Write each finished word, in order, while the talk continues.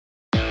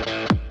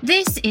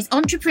This is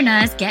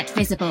Entrepreneurs Get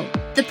Visible,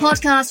 the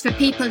podcast for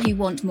people who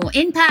want more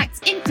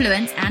impact,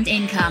 influence, and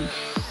income.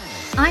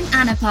 I'm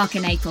Anna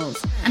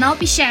Parker-Naples, and I'll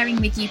be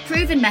sharing with you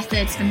proven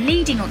methods from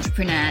leading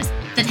entrepreneurs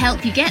that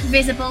help you get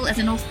visible as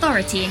an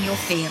authority in your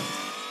field.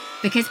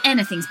 Because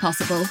anything's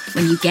possible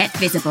when you get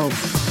visible.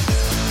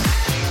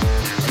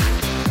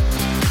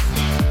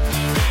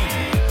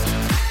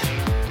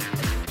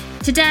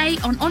 Today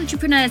on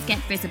Entrepreneurs Get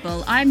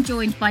Visible, I'm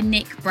joined by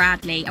Nick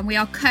Bradley, and we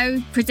are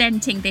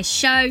co-presenting this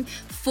show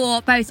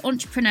for both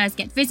Entrepreneurs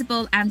Get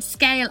Visible and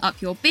Scale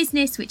Up Your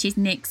Business, which is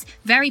Nick's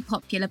very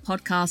popular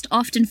podcast,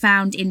 often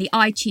found in the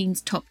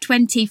iTunes Top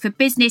 20 for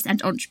business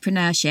and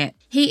entrepreneurship.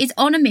 He is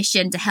on a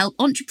mission to help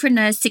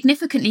entrepreneurs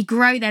significantly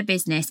grow their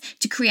business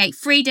to create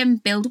freedom,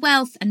 build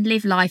wealth, and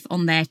live life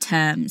on their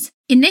terms.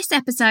 In this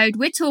episode,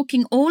 we're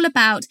talking all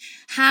about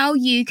how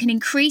you can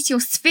increase your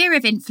sphere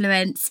of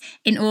influence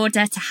in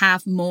order to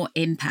have more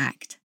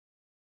impact.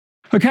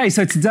 Okay,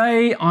 so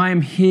today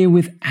I'm here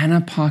with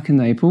Anna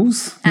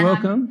Parker-Naples.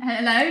 Welcome.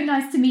 Hello,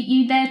 nice to meet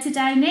you there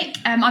today, Nick.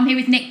 I'm here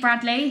with Nick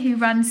Bradley, who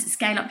runs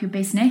Scale Up Your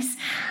Business,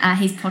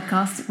 his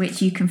podcast,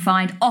 which you can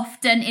find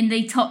often in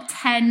the top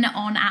 10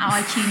 on our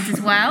iTunes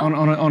as well.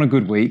 on a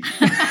good week.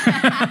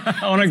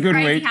 On a good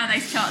week. How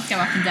those charts go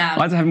up and down.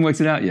 I haven't worked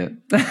it out yet.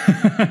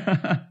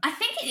 I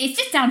think it's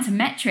just down to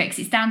metrics.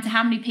 It's down to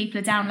how many people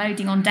are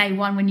downloading on day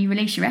one when you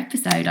release your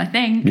episode, I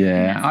think.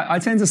 Yeah, I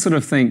tend to sort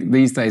of think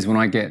these days when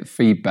I get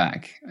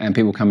feedback and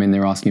people come in,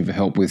 they're asking for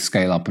help with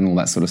scale up and all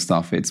that sort of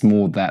stuff, it's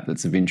more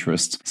that's of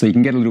interest. So you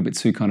can get a little bit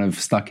too kind of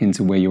stuck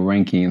into where you're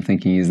ranking and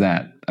thinking, is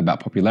that about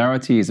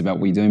popularity? Is it about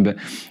what you're doing? But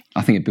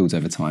I think it builds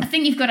over time. I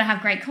think you've got to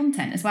have great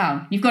content as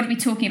well. You've got to be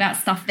talking about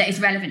stuff that is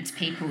relevant to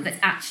people, that's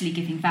actually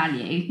giving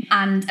value,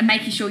 and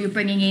making sure you're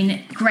bringing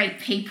in great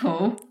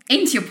people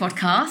into your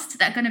podcast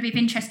that are going to be of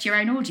interest to your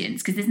own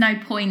audience, because there's no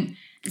point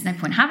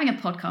having a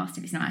podcast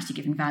if it's not actually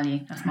giving value.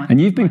 That's my And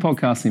you've been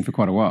podcasting for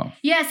quite a while.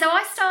 Yeah, so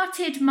I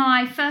started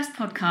my first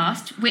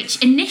podcast,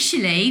 which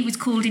initially was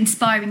called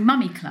Inspiring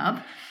Mummy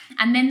Club.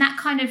 And then that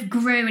kind of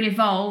grew and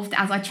evolved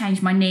as I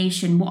changed my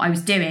niche and what I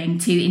was doing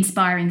to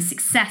Inspiring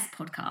Success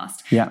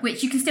Podcast,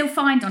 which you can still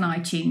find on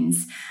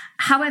iTunes.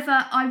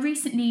 However, I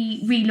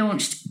recently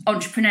relaunched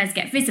Entrepreneurs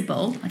Get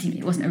Visible.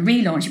 It wasn't a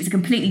relaunch, it was a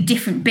completely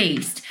different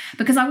beast,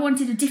 because I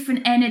wanted a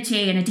different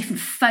energy and a different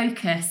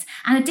focus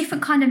and a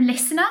different kind of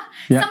listener.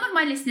 Yeah. Some of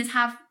my listeners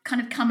have kind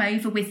of come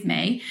over with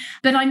me,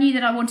 but I knew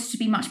that I wanted to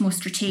be much more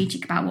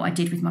strategic about what I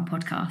did with my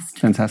podcast.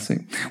 Fantastic.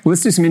 Well,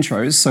 let's do some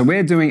intros. So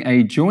we're doing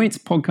a joint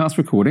podcast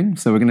recording.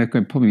 So we're going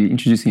to probably be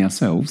introducing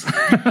ourselves.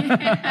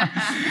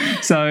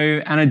 So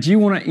Anna, do you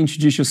want to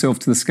introduce yourself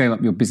to the Scale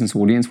Up Your Business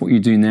audience, what you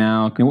do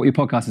now, what your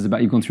podcast is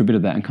about? You've gone through a bit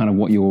of that and kind of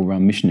what your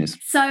mission is.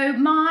 So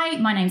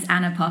my name's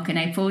Anna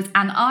Parker-Naples,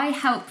 and I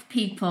help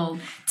people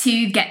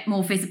to get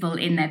more visible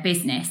in their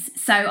business.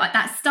 So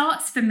that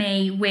starts for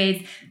me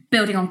with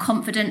building on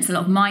confidence, a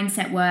lot of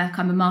mindset work.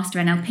 I'm a master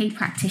NLP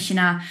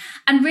practitioner,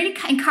 and really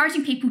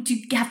encouraging people to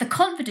have the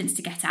confidence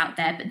to get out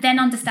there, but then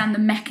understand the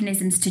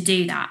mechanisms to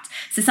do that.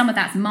 So some of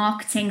that's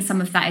marketing,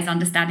 some of that is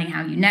understanding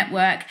how you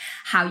network,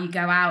 how you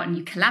go out and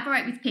you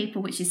collaborate with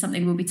people, which is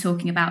something we'll be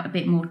talking about a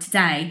bit more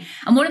today.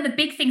 And one of the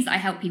big things that I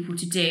help people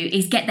to do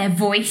is get their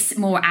voice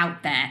more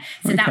out there.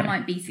 So that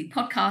might be through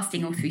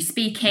podcasting or through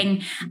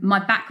speaking. My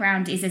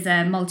background is as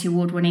a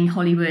multi-award winning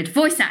Hollywood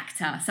voice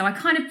actor. So I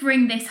kind of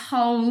bring this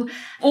whole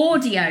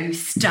audio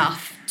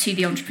stuff to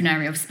the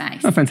entrepreneurial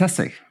space. Oh,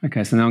 fantastic.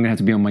 Okay, so now I'm going to have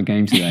to be on my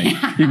game today.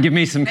 You can give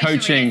me some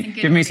coaching.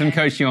 Give me some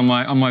coaching on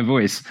my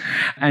voice.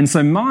 And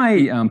so my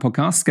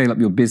podcast, Scale Up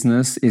Your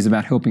Business, is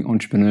about helping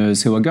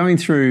entrepreneurs who are going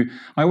through,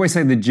 I always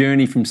say, the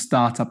journey from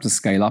startup to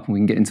scale up, and we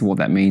can get into what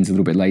that means a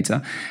little bit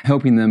later,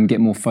 helping them get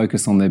more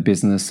focused on their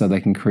business so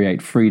they can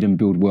create freedom,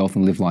 build wealth,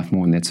 and live life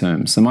more in their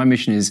terms. So my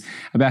mission is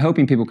about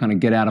helping people kind of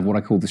get out of what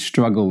I call the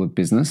struggle of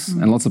business.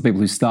 And lots of people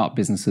who start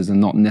businesses are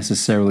not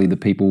necessarily the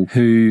people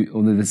who,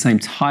 or they're the same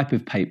type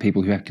of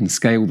people who can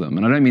scale them.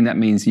 And I don't mean that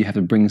means you have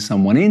to bring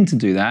someone in to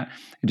do that.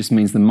 It just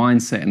means the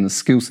mindset and the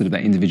skill set of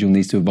that individual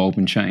needs to evolve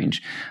and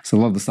change. So a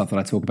lot of the stuff that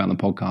I talk about in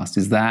the podcast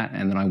is that,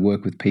 and then I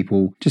work with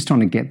people just trying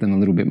to get them a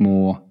little bit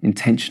more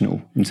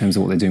intentional in terms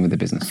of what they're doing with their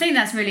business. I think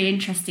that's really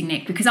interesting,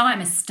 Nick, because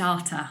I'm a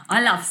starter.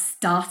 I love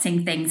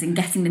starting things and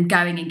getting them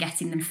going and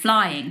getting them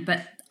flying,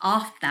 but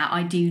after that,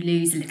 I do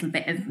lose a little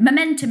bit of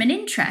momentum and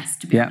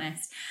interest, to be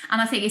honest. And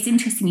I think it's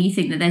interesting you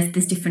think that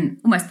there's different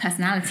almost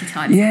personality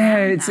types.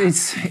 Yeah,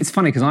 it's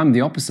funny because I'm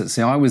the opposite.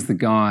 So I was the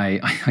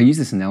guy, I use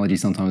this analogy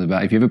sometimes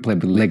about if you ever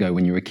played with Lego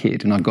when you were a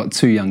kid, and I've got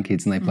 2 young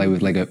kids and they play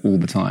with Lego all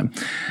the time,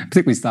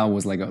 particularly Star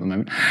Wars Lego at the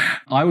moment.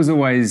 I was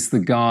always the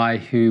guy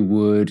who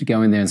would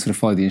go in there and sort of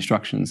follow the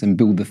instructions and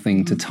build the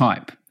thing to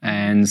type.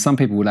 And some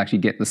people would actually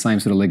get the same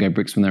sort of Lego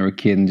bricks when they were a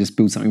kid and just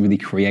build something really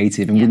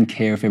creative and wouldn't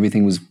care if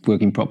everything was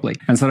working properly.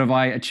 And sort of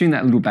I attune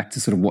that a little back to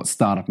sort of what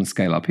startup and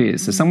scale up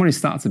is. So someone who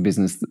starts a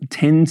business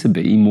tend to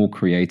be more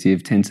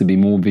creative, tend to be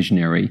more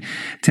visionary,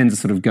 tend to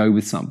sort of go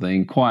with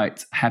something,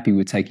 quite happy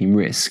with taking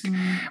risk.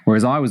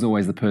 Whereas I was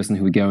always the person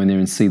who would go in there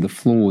and see the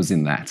flaws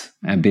in that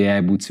and be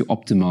able to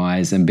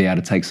optimize and be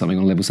able to take something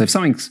on a level. So if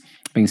something's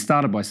being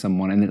started by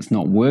someone and it's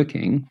not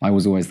working, I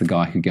was always the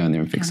guy who'd go in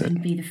there and fix it.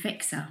 And be the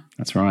fixer.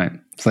 That's right.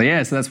 So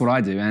that's what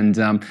I do. And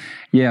I've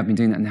been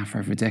doing that now for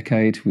over a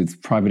decade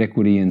with private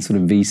equity and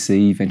sort of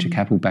VC, venture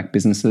capital backed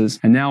businesses.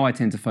 And now I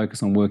tend to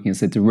focus on working, as I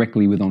said,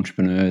 directly with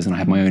entrepreneurs, and I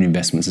have my own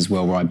investments as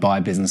well, where I buy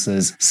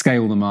businesses,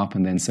 scale them up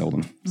and then sell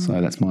them. So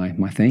that's my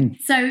thing.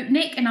 So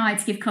Nick and I,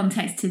 to give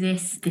context to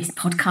this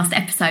podcast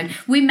episode,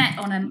 we met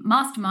on a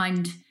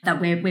mastermind that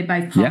we're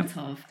both part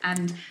of.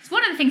 And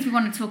one of the things we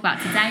want to talk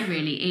about today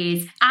really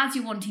is, as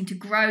you're wanting to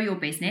grow your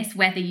business,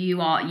 whether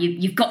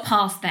you've got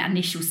past that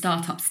initial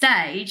startup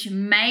stage,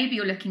 maybe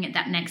you're looking at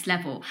that next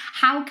level,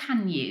 how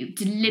can you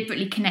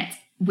deliberately connect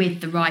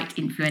with the right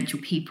influential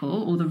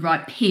people or the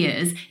right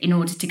peers in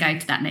order to go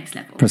to that next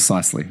level?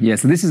 Precisely. Yeah,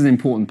 so this is an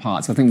important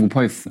part. So I think we'll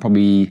both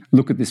probably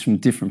look at this from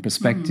different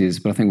perspectives,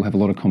 but I think we'll have a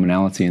lot of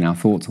commonality in our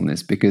thoughts on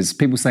this, because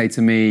people say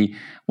to me,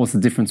 what's the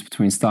difference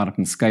between startup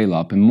and scale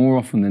up? And more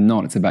often than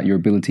not, it's about your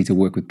ability to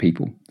work with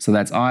people. So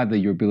that's either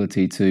your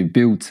ability to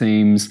build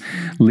teams,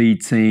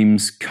 lead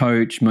teams,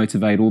 coach,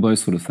 motivate, all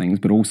those sort of things,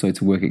 but also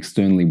to work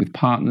externally with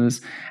partners,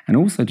 and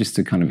also just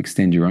to kind of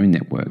extend your own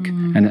network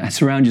and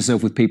surround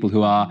yourself with people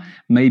who are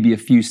maybe a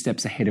few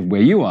steps ahead of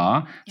where you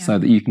are, so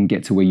that you can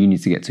get to where you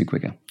need to get to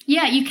quicker.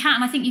 Yeah, you can.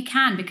 And I think you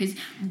can because,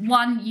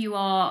 one, you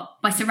are,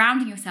 by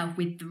surrounding yourself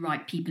with the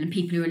right people and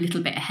people who are a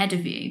little bit ahead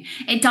of you,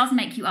 it does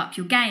make you up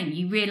your game.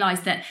 You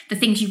realise that the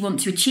things you want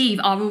to achieve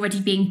are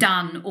already being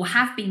done or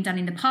have been done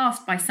in the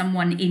past by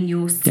someone in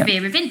your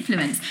sphere of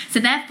influence. So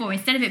therefore,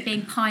 instead of it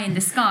being pie in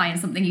the sky and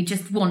something you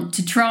just want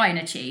to try and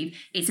achieve,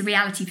 it's a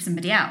reality for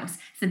somebody else.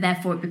 So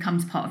therefore, it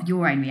becomes part of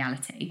your own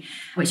reality,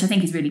 which I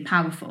think is really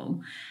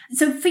powerful.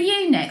 So for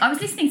you, Nick, I was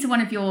listening to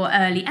one of your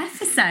early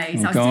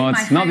episodes. Oh, God,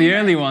 not the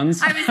early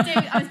ones. I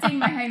was doing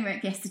my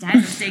homework yesterday. I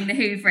was doing the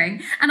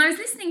hoovering. And I was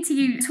listening to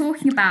you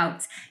talking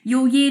about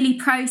your yearly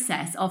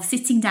process of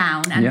sitting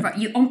down and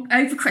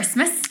over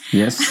Christmas.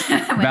 Yes,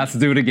 about to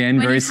do it again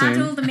very soon. When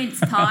you've had all the mince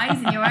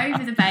pies and you're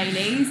over the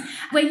Baileys,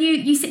 where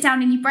you sit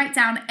down and you break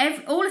down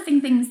all of the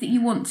things that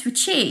you want to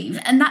achieve.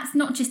 And that's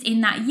not just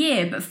in that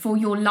year, but for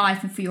your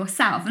life and for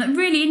yourself. And it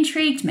really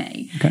intrigued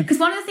me. Because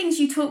one of the things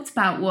you talked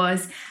about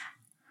was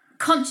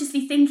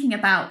consciously thinking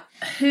about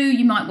who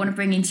you might want to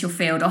bring into your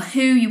field, or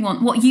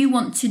what you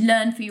want to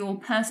learn for your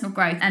personal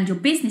growth and your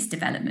business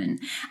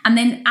development, and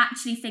then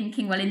actually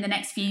thinking, well, in the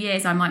next few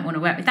years I might want to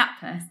work with that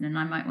person and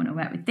I might want to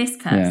work with this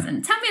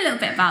person. Tell me a little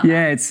bit about that.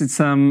 Yeah, it's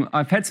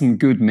I've had some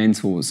good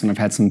mentors, and I've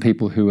had some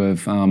people who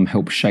have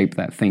helped shape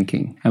that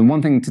thinking. And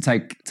one thing to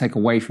take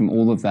away from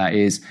all of that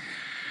is,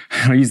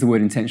 and I use the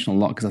word intentional a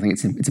lot because I think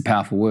it's a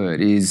powerful word,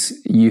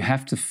 is you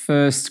have to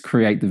first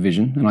create the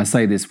vision. And I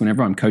say this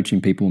whenever I'm coaching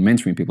people or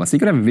mentoring people. I say you've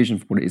got to have a vision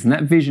for what it is. And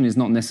that vision is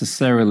not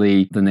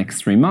necessarily the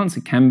next 3 months.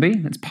 It can be.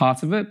 That's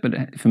part of it.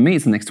 But for me,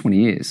 it's the next 20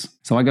 years.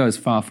 So I go as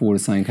far forward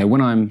as saying, okay,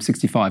 when I'm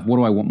 65, what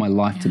do I want my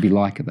life to be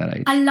like at that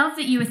age? I love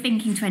that you were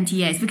thinking 20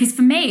 years, because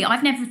for me,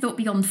 I've never thought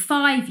beyond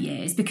 5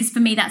 years, because for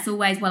me, that's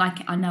always, well,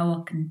 I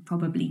know I can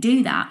probably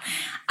do that.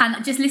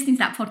 And just listening to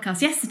that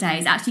podcast yesterday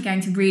is actually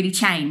going to really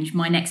change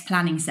my next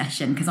planning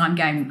session, because I'm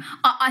going,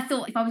 I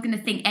thought if I was going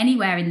to think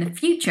anywhere in the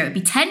future, it'd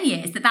be 10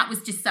 years, that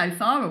was just so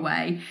far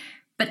away.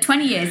 But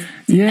 20 years,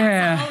 that's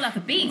a whole other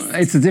beast.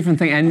 It's a different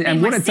thing.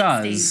 And what it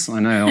does,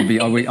 I know,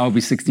 I'll be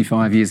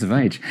 65 years of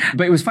age.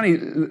 But it was funny,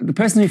 the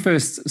person who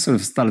first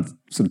sort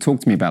of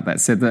talked to me about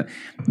that said that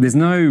there's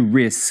no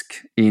risk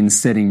in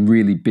setting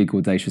really big,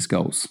 audacious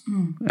goals,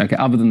 okay,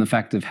 other than the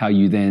fact of how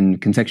you then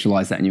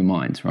contextualize that in your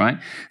mind, right?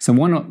 So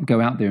why not go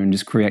out there and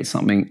just create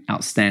something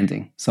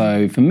outstanding?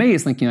 So for me,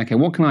 it's thinking, okay,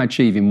 what can I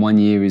achieve in 1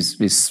 year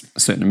is a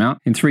certain amount.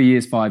 In 3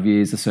 years, 5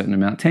 years, a certain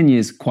amount. 10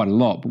 years, quite a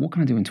lot. But what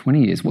can I do in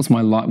 20 years? What's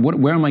my life?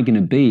 Where am I going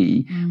to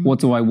be? What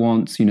do I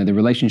want, the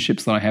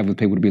relationships that I have with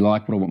people to be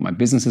like? What do I want my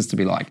businesses to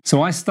be like?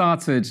 So I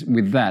started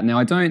with that. Now,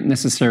 I don't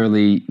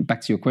necessarily,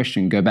 back to your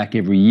question, go back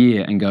every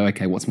year and go,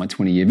 okay, what's my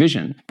 20-year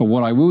vision? But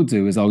what I will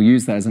do is I'll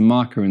use that as a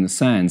marker in the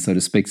sand, so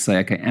to speak, to say,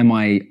 okay, am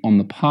I on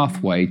the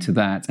pathway to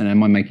that? And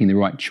am I making the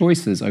right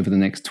choices over the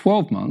next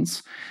 12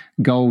 months?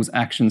 Goals,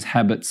 actions,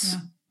 habits,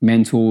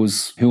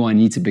 mentors, who I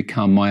need to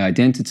become, my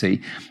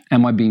identity.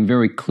 Am I being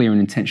very clear and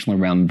intentional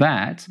around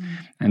that?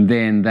 And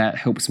then that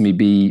helps me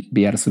be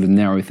able to sort of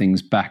narrow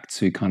things back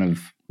to kind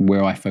of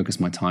where I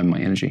focus my time, my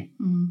energy.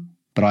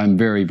 But I'm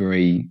very,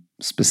 very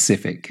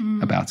specific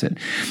about it.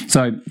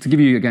 So to give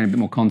you, again, a bit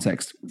more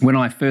context, when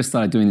I first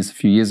started doing this a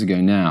few years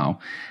ago now,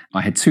 I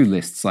had two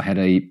lists. I had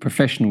a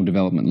professional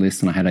development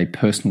list and I had a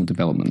personal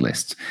development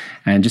list.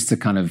 And just to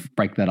kind of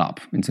break that up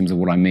in terms of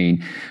what I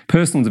mean,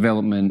 personal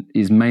development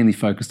is mainly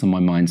focused on my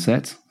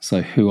mindset.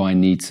 So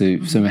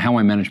how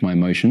I manage my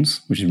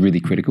emotions, which is really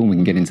critical. We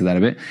can get into that a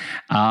bit.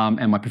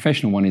 And my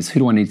professional one is,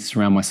 who do I need to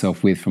surround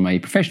myself with from a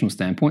professional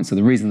standpoint? So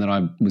the reason that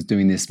I was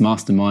doing this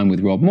mastermind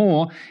with Rob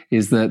Moore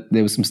is that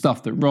there was some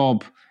stuff that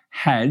Rob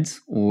had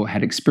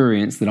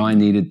experienced that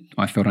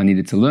I felt I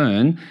needed to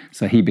learn.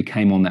 So he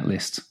became on that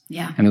list.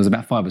 Yeah. And there was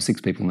about 5 or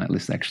 6 people on that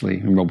list, actually,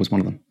 and Rob was one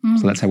of them.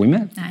 So that's how we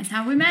met. That is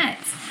how we met.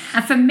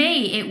 And for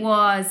me, it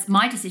was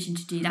my decision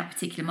to do that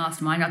particular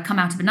mastermind. I'd come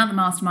out of another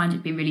mastermind, it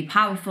had been really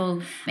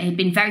powerful. It had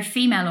been very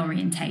female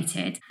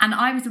orientated. And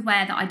I was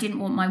aware that I didn't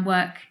want my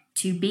work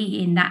to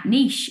be in that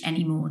niche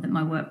anymore, that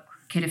my work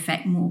could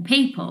affect more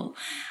people.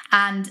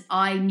 And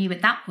I knew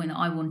at that point that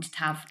I wanted to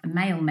have a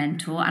male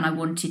mentor, and I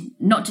wanted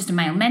not just a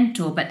male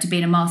mentor, but to be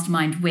in a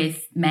mastermind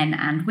with men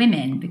and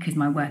women, because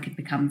my work had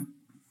become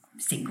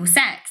single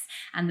sex,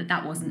 and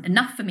that wasn't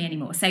enough for me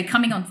anymore. So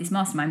coming onto this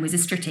mastermind was a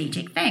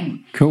strategic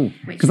thing. Cool.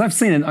 Because I've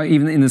seen it,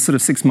 even in the sort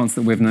of 6 months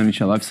that we've known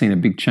each other, I've seen a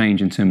big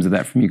change in terms of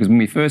that from you. Because when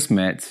we first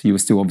met, you were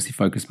still obviously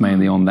focused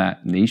mainly on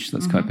that niche,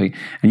 that's coping,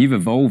 and you've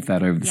evolved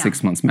that over the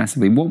 6 months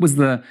massively.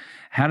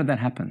 How did that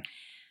happen?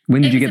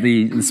 When did you get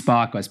the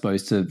spark, I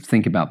suppose, to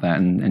think about that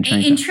and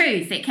change In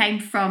truth, it came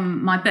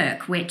from my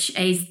book, which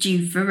is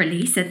due for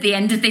release at the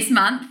end of this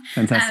month.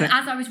 Fantastic.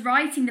 As I was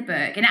writing the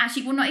book, and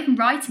actually, well, not even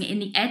writing it, in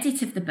the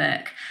edit of the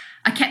book,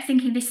 I kept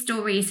thinking this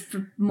story is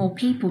for more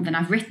people than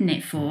I've written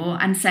it for.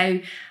 And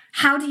so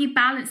how do you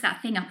balance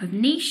that thing up of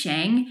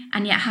niching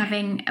and yet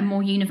having a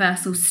more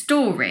universal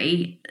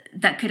story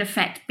that could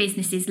affect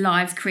businesses,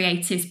 lives,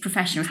 creatives,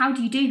 professionals? How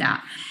do you do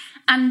that?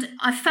 And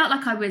I felt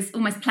like I was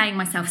almost playing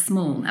myself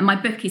small. And my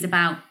book is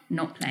about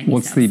not playing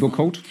What's yourself the small. book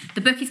called?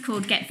 The book is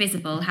called Get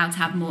Visible, How to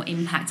Have More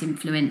Impact,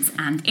 Influence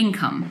and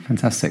Income.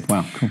 Fantastic.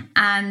 Wow, cool.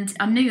 And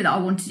I knew that I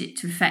wanted it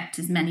to affect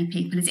as many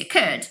people as it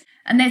could.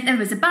 And there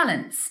was a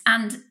balance.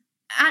 And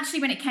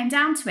actually, when it came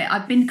down to it,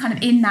 I've been kind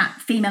of in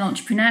that female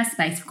entrepreneur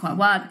space for quite a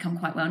while, become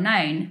quite well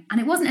known. And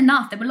it wasn't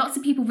enough. There were lots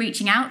of people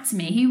reaching out to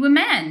me who were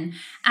men,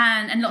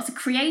 and lots of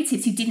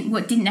creatives who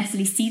didn't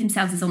necessarily see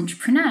themselves as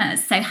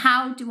entrepreneurs. So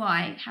how do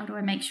I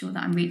make sure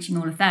that I'm reaching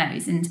all of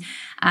those? And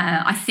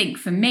I think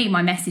for me,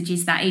 my message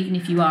is that even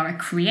if you are a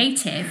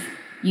creative,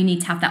 you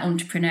need to have that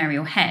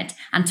entrepreneurial head.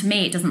 And to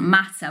me, it doesn't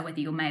matter whether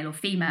you're male or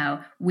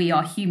female. We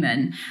are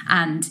human.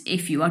 And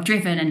if you are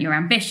driven and you're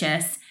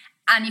ambitious,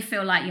 and you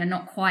feel like you're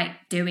not quite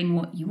doing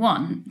what you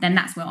want, then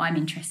that's what I'm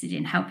interested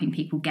in, helping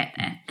people get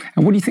there.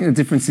 And what do you think the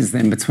difference is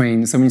then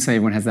between, so when you say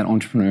everyone has that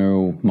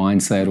entrepreneurial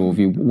mindset or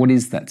view, what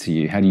is that to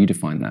you? How do you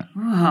define that?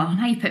 Oh,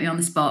 now you put me on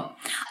the spot.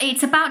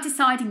 It's about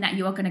deciding that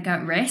you are going to go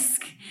at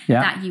risk,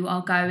 that you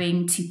are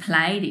going to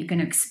play, that you're going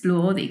to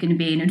explore, that you're going to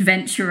be an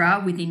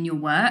adventurer within your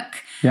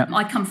work. Yeah.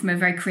 I come from a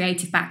very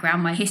creative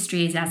background. My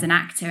history is as an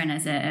actor and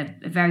as a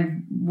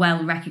very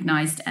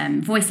well-recognised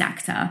voice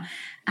actor.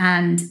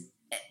 And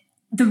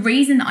the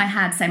reason that I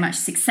had so much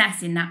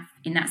success in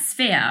that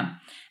sphere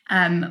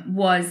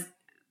was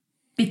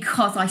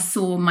because I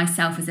saw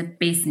myself as a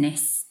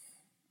business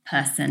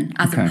person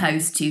as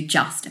opposed to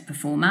just a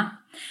performer.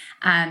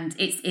 And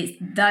it's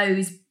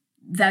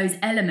those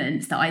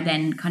elements that I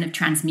then kind of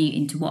transmute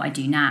into what I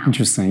do now.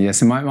 Interesting. Yeah.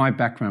 So my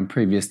background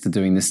previous to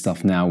doing this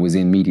stuff now was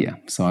in media.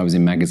 So I was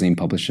in magazine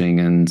publishing,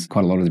 and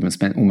quite a lot of them. I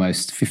spent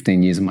almost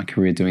 15 years of my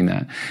career doing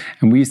that.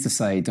 And we used to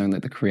say, don't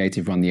let the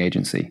creative run the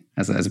agency,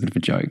 as a bit of a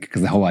joke,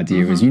 because the whole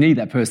idea is you need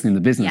that person in the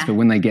business. But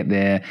when they get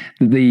there,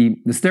 the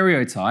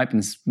stereotype, and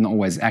it's not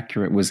always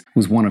accurate, was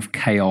one of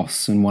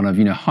chaos and one of,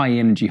 high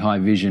energy, high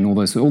vision, all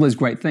those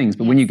great things.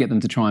 But when you get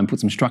them to try and put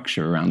some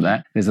structure around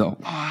that, there's a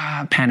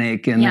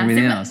panic and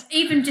everything else.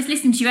 Even just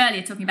listening to you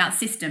earlier talking about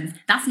systems,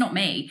 that's not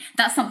me.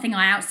 That's something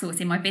I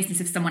outsource in my business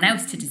of someone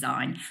else to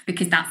design,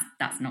 because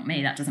that's not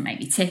me. That doesn't make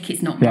me tick.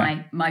 It's not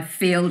my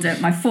field,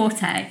 my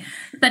forte.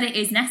 But it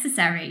is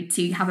necessary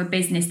to have a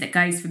business that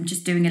goes from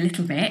just doing a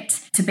little bit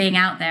to being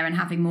out there and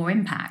having more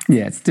impact.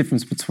 Yeah, it's the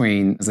difference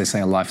between, as they say,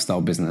 a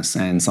lifestyle business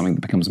and something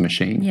that becomes a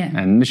machine. Yeah.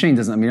 And machine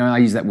doesn't, I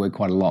use that word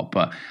quite a lot,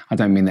 but I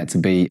don't mean that to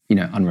be,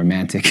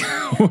 unromantic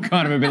or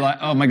kind of a bit like,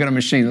 oh my God, a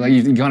machine. Like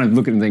you kind of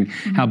look at it and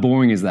think, how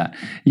boring is that?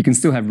 You can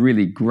still have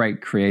really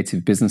great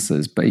creative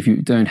businesses, but if you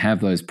don't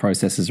have those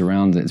processes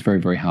around it, it's very,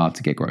 very hard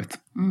to get growth.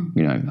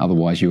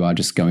 Otherwise you are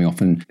just going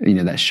off and,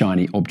 that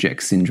shiny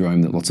object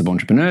syndrome that lots of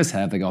entrepreneurs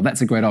have. They go, oh,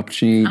 that's a great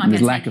opportunity. And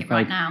there's lack of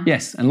right now.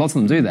 Yes. And lots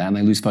of them do that and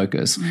they lose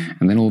focus.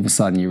 And then all of a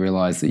sudden you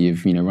realize that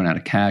you've, run out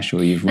of cash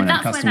or you've run out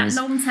of customers.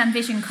 That's where that long-term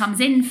vision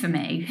comes in for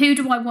me. Who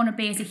do I want to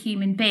be as a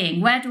human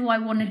being? Where do I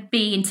want to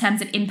be in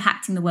terms of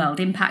impacting the world?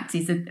 Impact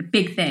is a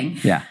big thing.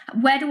 Yeah.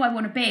 Where do I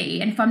want to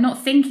be? And if I'm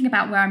not thinking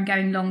about where I'm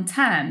going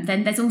long-term,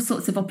 then there's all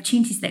sorts of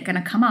opportunities that are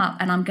going to come up,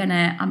 and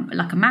I'm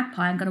like a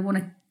magpie, I'm going to want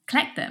to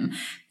collect them.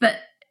 But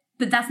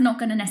that's not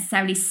going to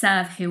necessarily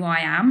serve who I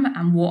am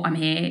and what I'm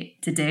here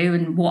to do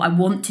and what I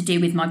want to do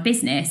with my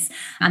business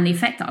and the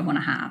effect that I want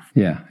to have.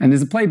 Yeah. And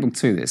there's a playbook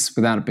to this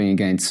without it being,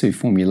 again, too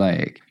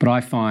formulaic. But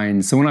I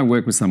find, so when I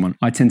work with someone,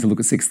 I tend to look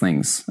at 6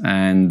 things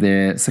and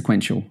they're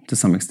sequential to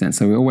some extent.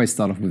 So we always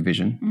start off with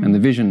vision. And the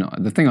vision,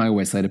 the thing I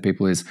always say to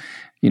people is,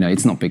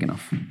 it's not big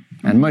enough.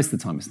 And most of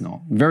the time it's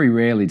not. Very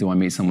rarely do I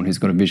meet someone who's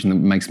got a vision that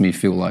makes me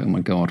feel like, oh my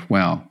God,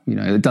 wow.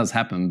 It does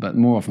happen, but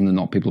more often than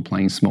not, people are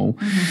playing small.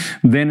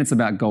 Then it's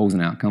about goals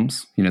and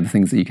outcomes, the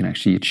things that you can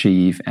actually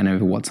achieve and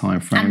over what time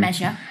frame. And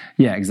measure.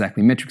 Yeah,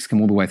 exactly. Metrics come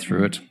all the way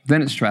through it.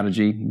 Then it's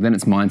strategy, then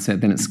it's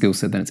mindset, then it's skill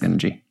set, then it's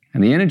energy.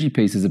 And the energy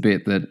piece is a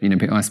bit that,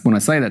 when I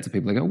say that to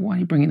people, they go, why are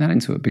you bringing that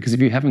into it? Because if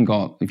you're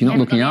not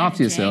looking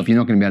after yourself, you're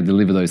not going to be able to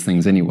deliver those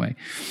things anyway.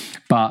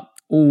 But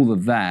all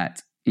of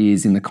that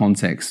is in the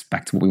context,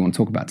 back to what we want to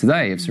talk about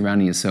today, of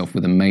surrounding yourself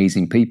with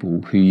amazing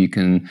people who you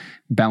can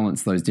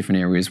balance those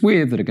different areas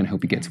with that are going to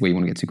help you get to where you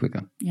want to get to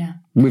quicker. Yeah.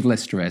 With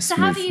less stress. So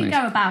how do you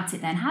go about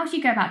it then? How do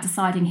you go about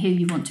deciding who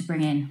you want to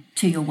bring in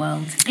to your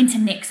world, into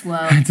Nick's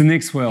world? Into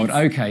Nick's world.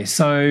 Okay,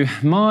 so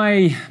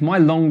my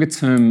longer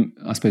term,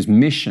 I suppose,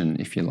 mission,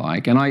 if you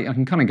like, and I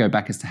can kind of go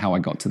back as to how I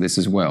got to this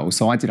as well.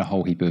 So I did a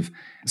whole heap of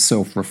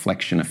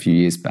self-reflection a few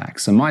years back.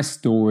 So my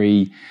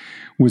story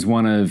was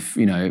one of,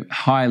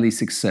 highly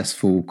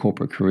successful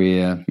corporate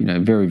career,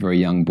 very, very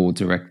young board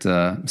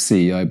director,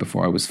 CEO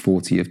before I was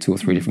 40 of 2 or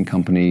 3 different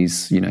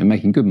companies,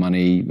 making good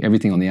money.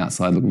 Everything on the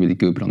outside looked really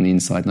good, but on the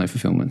inside, no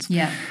fulfillment.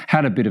 Yeah.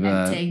 Had a bit of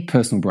a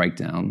personal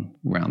breakdown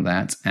around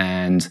that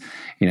and,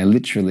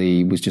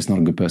 literally was just not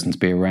a good person to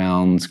be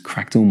around,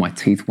 cracked all my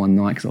teeth one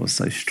night because I was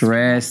so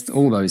stressed,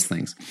 all those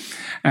things.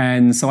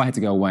 And so I had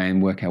to go away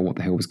and work out what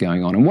the hell was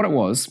going on. And what it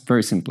was,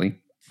 very simply,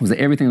 was that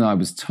everything that I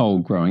was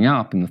told growing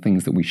up and the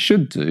things that we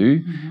should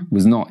do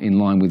was not in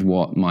line with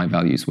what my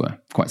values were,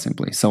 quite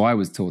simply. So I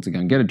was taught to go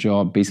and get a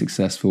job, be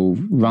successful,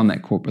 run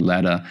that corporate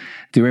ladder,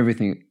 do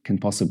everything it can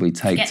possibly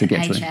take to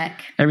get to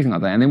everything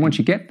like that. And then once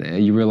you get there,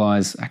 you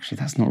realize, actually,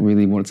 that's not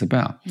really what it's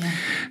about. Yeah.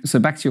 So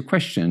back to your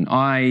question,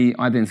 I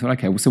then thought,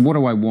 okay, well, so what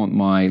do I want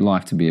my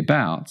life to be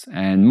about?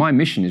 And my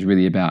mission is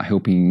really about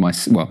helping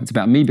it's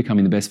about me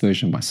becoming the best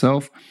version of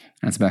myself.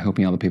 And it's about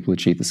helping other people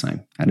achieve the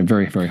same at a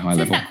very, very high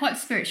level. Is that quite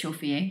spiritual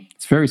for you?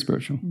 It's very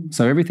spiritual.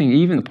 So everything,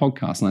 even the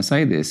podcast, and I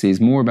say this, is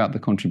more about the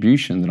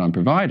contribution that I'm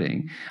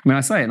providing. I mean,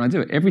 I say it and I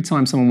do it. Every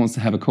time someone wants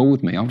to have a call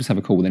with me, I'll just have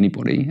a call with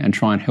anybody and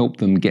try and help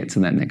them get to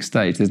that next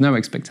stage. There's no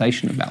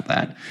expectation about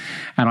that.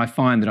 And I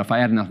find that if I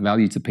add enough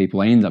value to people,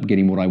 I end up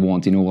getting what I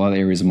want in all other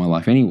areas of my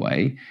life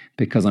anyway,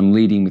 because I'm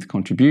leading with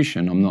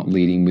contribution. I'm not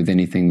leading with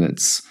anything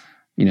that's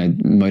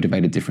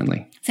motivated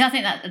differently. So I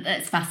think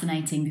that's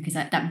fascinating because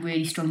that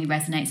really strongly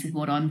resonates with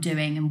what I'm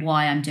doing and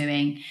why I'm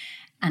doing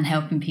and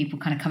helping people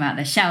kind of come out of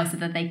their shell so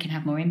that they can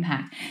have more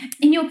impact.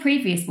 In your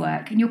previous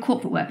work, in your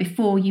corporate work,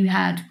 before you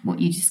had what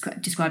you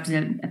described as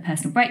a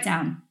personal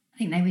breakdown, I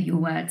think they were your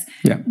words.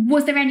 Yeah.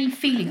 Was there any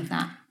feeling of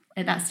that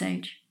at that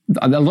stage?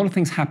 A lot of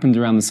things happened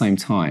around the same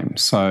time.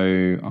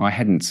 So I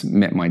hadn't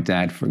met my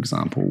dad, for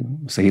example.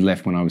 So he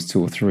left when I was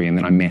 2 or 3, and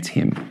then I met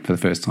him for the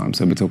first time.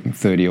 So we're talking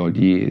 30-odd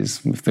years,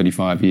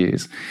 35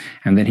 years.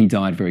 And then he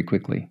died very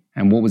quickly.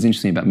 And what was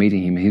interesting about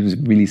meeting him, he was a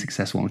really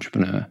successful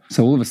entrepreneur.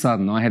 So all of a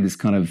sudden, I had this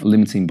kind of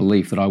limiting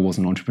belief that I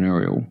wasn't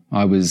entrepreneurial.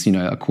 I was,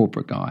 a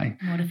corporate guy.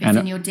 What if it's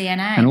in your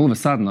DNA? And all of a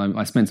sudden,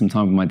 I spent some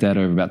time with my dad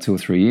over about 2 or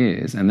 3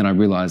 years. And then I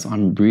realized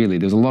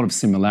there's a lot of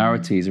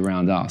similarities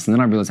around us. And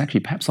then I realized,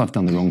 actually, perhaps I've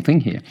done the wrong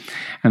thing here.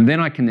 And then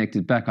I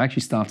connected back. I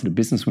actually started a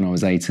business when I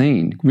was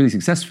 18, really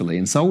successfully,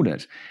 and sold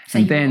it. So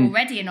you were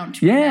already an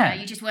entrepreneur. Yeah.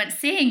 You just weren't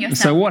seeing yourself.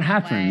 So what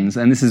happens,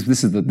 and this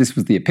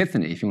was the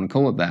epiphany, if you want to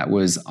call it that,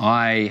 was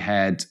I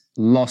had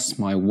lost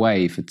my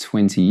way for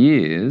 20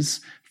 years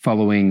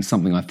following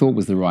something I thought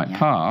was the right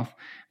path,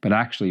 but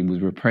actually was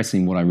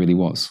repressing what I really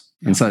was.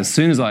 And so as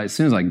soon as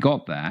I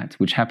got that,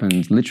 which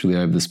happened literally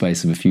over the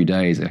space of a few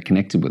days, I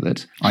connected with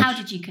it. How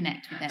did you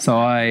connect with it?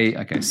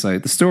 So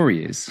the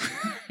story is...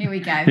 Here we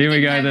go.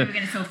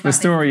 The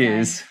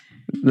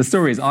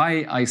story is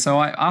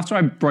after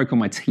I broke all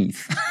my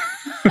teeth...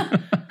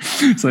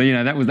 So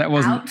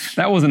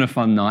that wasn't a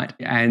fun night,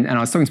 and I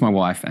was talking to my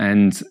wife,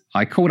 and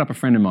I called up a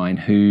friend of mine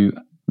who,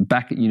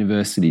 back at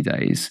university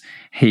days,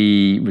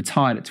 he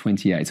retired at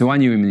 28. So I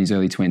knew him in his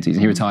early 20s, and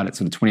he retired at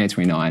sort of 28,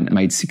 29, and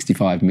made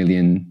 $65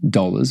 million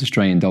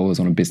Australian dollars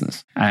on a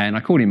business. And I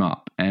called him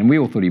up, and we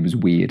all thought he was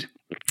weird.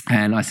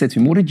 And I said to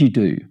him, "What did you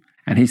do?"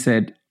 And he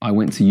said, "I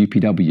went to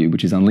UPW,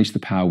 which is Unleash the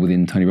Power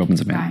Within Tony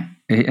Robbins event."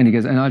 Right. And he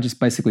goes, "And I just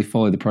basically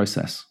followed the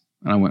process."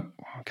 And I went,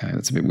 okay,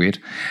 that's a bit weird.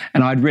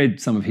 And I'd read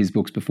some of his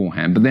books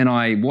beforehand, but then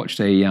I watched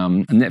a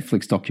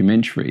Netflix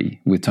documentary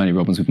with Tony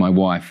Robbins with my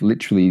wife.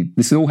 Literally,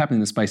 this all happened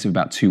in the space of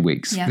about 2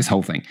 weeks, this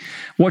whole thing.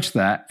 Watched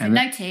that. So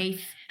no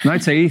teeth. No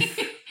teeth.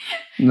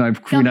 No,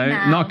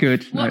 not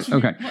good.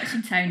 Watching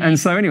Tony. And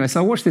so anyway,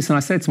 I watched this and I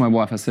said to my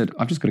wife, I said,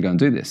 I've just got to go and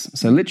do this.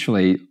 So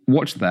literally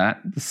watched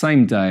that. The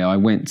same day I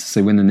went to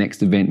see when the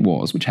next event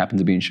was, which happened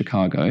to be in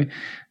Chicago,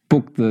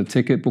 booked the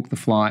ticket, booked the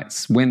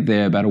flights, went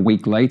there about a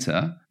week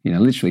later,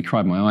 literally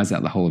cried my eyes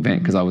out the whole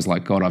event because I was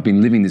like, God, I've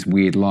been living this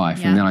weird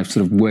life. And then I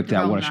sort of worked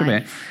out what I should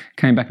be.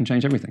 Came back and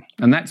changed everything.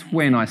 And that's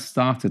when I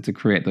started to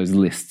create those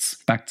lists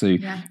back to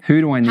who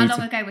do I need. How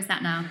long ago was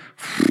that now?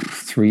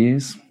 3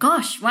 years.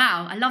 Gosh,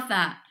 wow. I love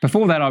that.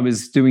 Before that, I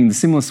was doing the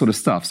similar sort of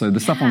stuff. So the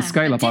stuff on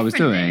Scale Up I was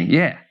doing.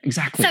 Yeah,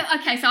 exactly. So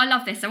I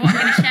love this. So what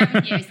I'm going to share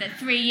with you is that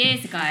 3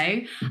 years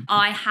ago,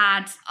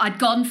 I'd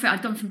gone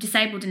from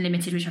Disabled and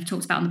Limited, which I've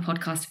talked about on the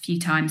podcast a few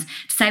times,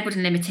 Disabled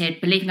and Limited,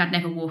 believing I'd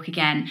never walk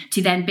again,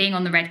 to then being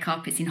on the red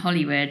carpets in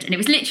Hollywood. And it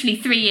was literally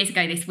 3 years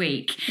ago this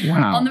week.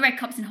 Wow. On the red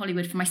carpets in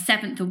Hollywood for my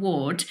 7th award.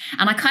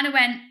 And I kind of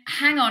went,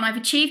 hang on, I've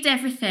achieved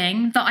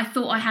everything that I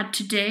thought I had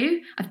to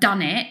do. I've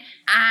done it.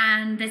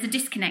 And there's a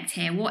disconnect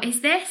here. What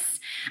is this?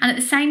 And at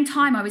the same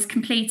time, I was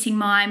completing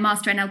my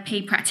Master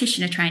NLP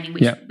practitioner training,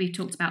 which we've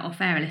talked about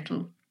off air a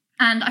little.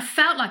 And I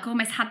felt like I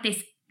almost had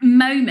this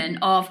moment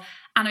of,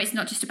 Anna, it's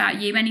not just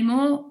about you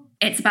anymore.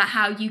 It's about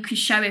how you can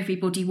show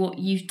everybody what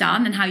you've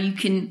done and how you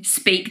can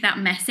speak that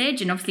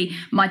message. And obviously,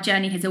 my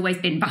journey has always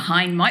been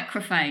behind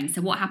microphones.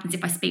 So what happens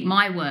if I speak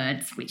my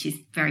words, which is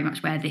very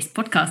much where this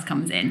podcast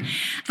comes in.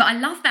 But I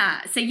love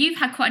that. So you've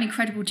had quite an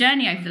incredible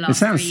journey over the last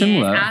 3 years,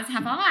 similar. as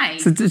have I.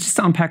 So just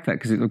to unpack that,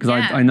 because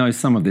I know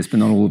some of this, but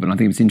not all of it. And I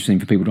think it's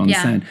interesting for people to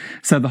understand.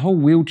 So the whole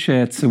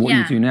wheelchair to what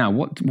you do now,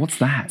 what's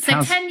that?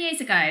 So 10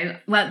 years ago,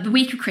 well, the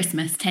week of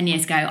Christmas, 10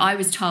 years ago, I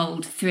was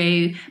told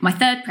through my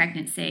third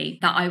pregnancy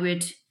that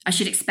I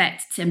should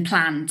expect and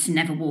plan to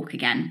never walk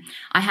again.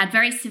 I had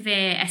very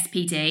severe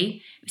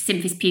SPD,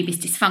 symphysis pubis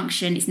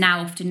dysfunction. It's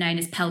now often known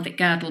as pelvic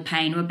girdle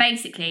pain, where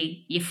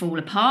basically you fall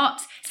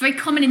apart. It's very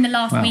common in the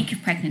last week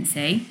of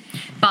pregnancy,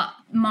 but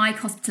my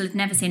hospital had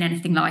never seen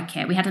anything like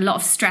it. We had a lot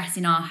of stress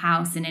in our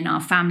house and in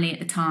our family at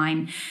the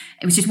time.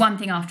 It was just one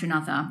thing after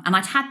another. And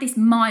I'd had this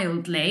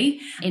mildly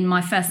in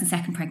my first and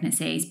second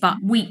pregnancies, but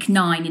week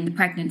 9 in the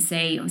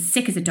pregnancy, I was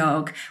sick as a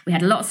dog. We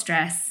had a lot of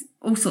stress,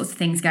 all sorts of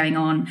things going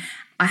on.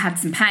 I had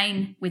some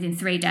pain within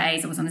 3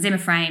 days. I was on a Zimmer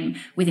frame.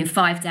 Within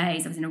 5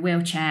 days, I was in a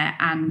wheelchair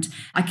and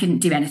I couldn't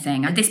do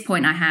anything. At this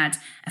point, I had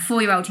a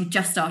 4-year-old who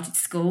just started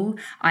school.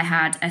 I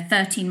had a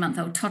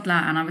 13-month-old toddler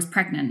and I was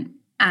pregnant.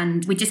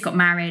 And we just got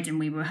married and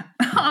we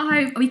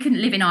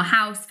couldn't live in our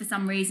house for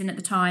some reason at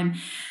the time.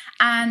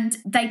 And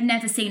they'd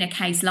never seen a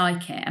case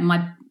like it. And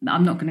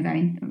I'm not going to go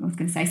in. I was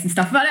going to say some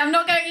stuff, but I'm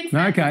not going into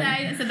that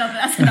today.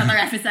 That's another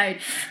episode.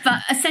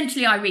 But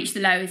essentially, I reached the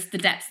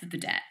depths of the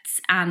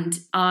depths. And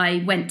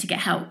I went to get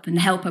help. And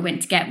the help I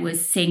went to get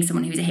was seeing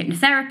someone who was a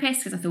hypnotherapist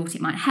because I thought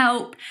it might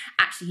help.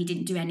 Actually, he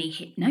didn't do any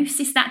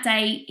hypnosis that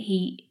day.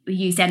 He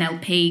used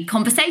NLP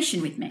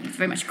conversation with me. It's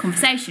very much a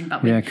conversation,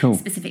 but with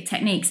specific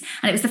techniques.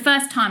 And it was the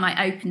first time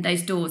I opened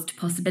those doors to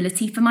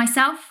possibility for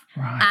myself.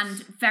 Right.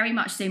 And very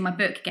much so my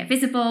book Get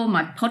Visible,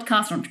 my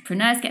podcast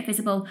Entrepreneurs Get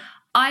Visible,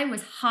 I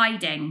was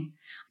hiding.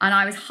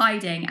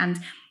 And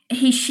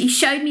he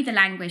showed me the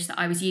language that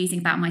I was using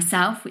about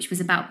myself, which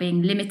was about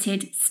being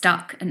limited,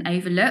 stuck and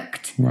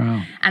overlooked.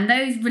 Wow. And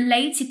those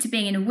related to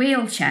being in a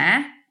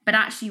wheelchair, but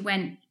actually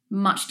went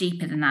much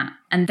deeper than that.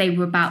 And they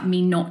were about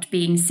me not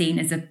being seen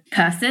as a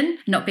person,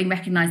 not being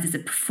recognised as a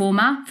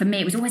performer. For me,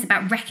 it was always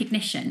about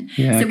recognition.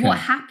 What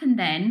happened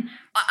then,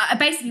 I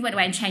basically went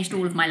away and changed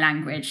all of my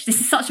language.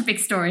 This is such a big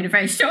story in a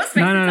very short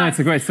space of time. No, it's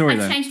a great story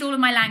I changed all of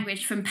my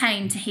language from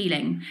pain to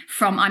healing,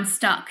 from I'm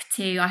stuck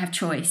to I have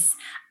choice.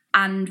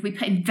 And we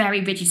put in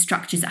very rigid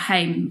structures at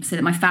home so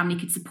that my family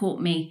could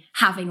support me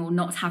having or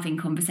not having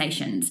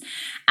conversations.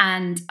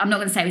 And I'm not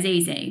going to say it was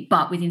easy,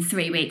 but within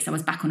 3 weeks, I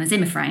was back on a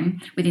Zimmer frame.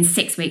 Within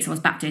 6 weeks, I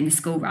was back doing the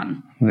school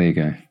run. There you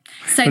go.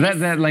 So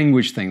that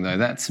language thing, though,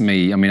 that's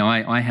me. I mean,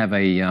 I have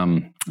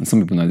and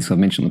some people know this, I've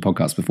mentioned on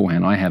the podcast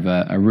beforehand, I have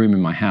a room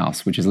in my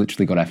house which has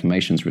literally got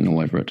affirmations written all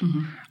over it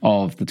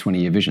of the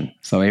 20-year vision.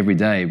 So every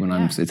day when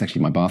it's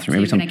actually my bathroom. So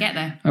every time you're going to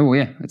get there. Oh, well,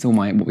 yeah. It's all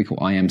what we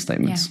call I am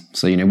statements. Yeah.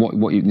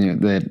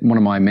 So, one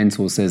of my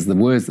mentors says, the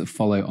words that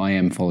follow I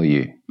am follow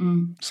you.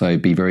 So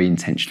be very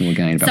intentional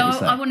again about what you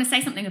say. I want to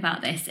say something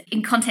about this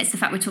in context of the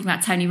fact we're talking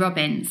about Tony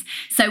Robbins.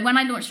 So when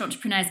I launched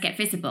Entrepreneurs Get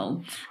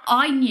Visible,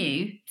 I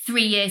knew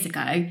 3 years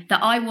ago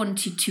that I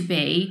wanted to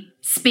be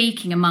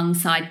speaking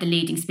alongside the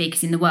leading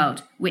speakers in the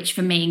world, which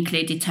for me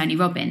included Tony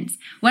Robbins.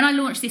 When I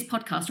launched this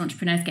podcast,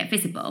 Entrepreneurs Get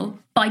Visible,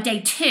 by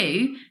day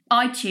 2,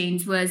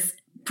 iTunes was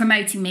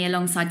promoting me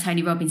alongside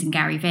Tony Robbins and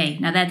Gary Vee.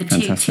 Now, they're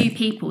the two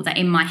people that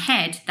in my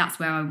head, that's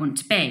where I want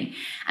to be.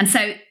 And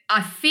so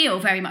I feel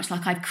very much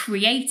like I've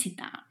created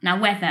that. Now,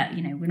 whether,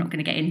 we're not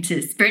going to get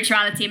into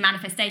spirituality and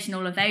manifestation,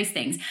 all of those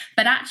things,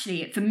 but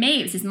actually, for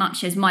me, it was as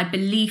much as my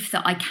belief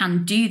that I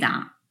can do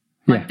that.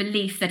 My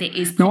belief that it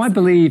is possible. No, I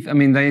believe,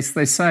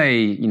 they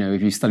say,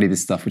 if you study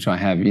this stuff, which I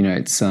have,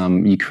 it's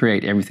you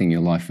create everything in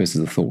your life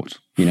versus a thought,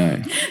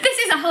 This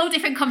is a whole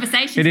different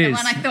conversation to the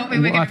one I thought we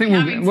were going to be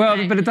having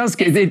today. But it does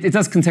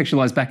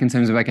contextualize back in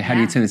terms of, how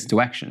do you turn this into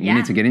action? We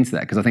need to get into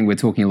that because I think we're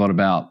talking a lot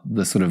about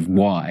the sort of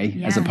why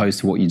as opposed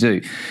to what you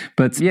do.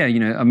 But a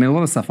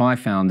lot of stuff I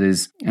found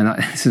is,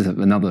 this is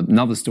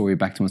another story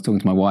back to when I was talking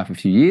to my wife a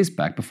few years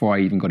back before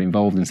I even got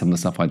involved in some of the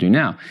stuff I do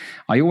now.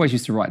 I always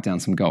used to write down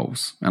some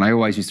goals, and I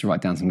always used to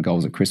write down some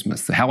goals at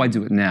Christmas. So how I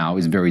do it now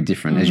is very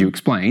different, as you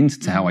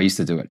explained, to how I used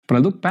to do it. But I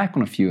look back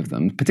on a few of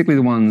them,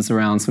 particularly the ones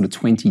around sort of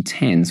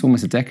 2010, so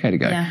almost a decade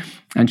ago. Yeah.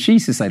 And she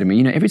used to say to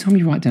me, every time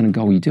you write down a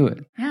goal, you do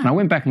it. Yeah. And I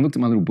went back and looked at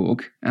my little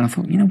book and I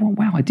thought,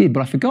 wow, I did,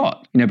 but I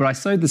forgot. But I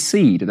sowed the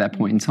seed at that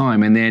point in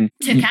time and then...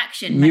 Took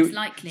action, most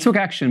likely. Took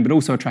action, but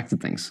also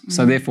attracted things.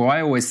 So therefore,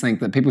 I always think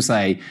that people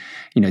say,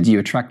 do you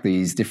attract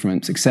these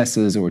different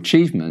successes or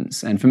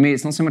achievements? And for me,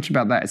 it's not so much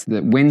about that. It's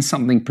that when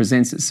something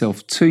presents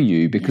itself to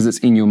you because it's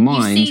in your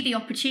mind... You see the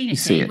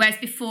opportunity, whereas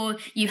before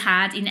you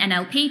had, in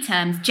NLP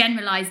terms,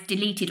 generalised,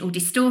 deleted or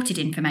distorted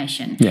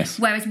information. Yes.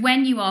 Whereas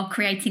when you are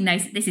creating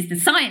those... This is the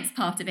science part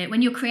part of it,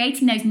 when you're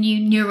creating those new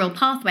neural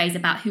pathways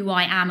about who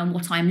I am and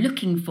what I'm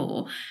looking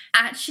for,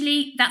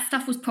 actually that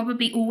stuff was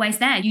probably always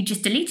there. You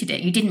just deleted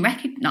it. You didn't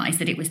recognize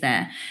that it was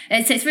there.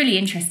 So it's really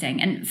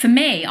interesting. And for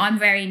me, I'm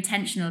very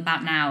intentional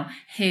about now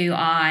who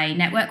I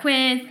network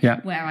with,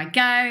 where I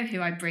go,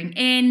 who I bring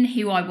in,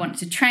 who I want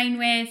to train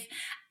with.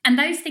 And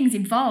those things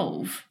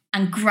evolve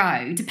and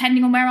grow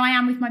depending on where I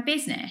am with my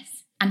business.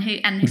 And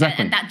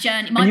that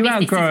journey, my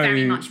business is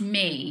very much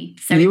me.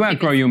 So you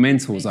outgrow your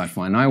mentors, I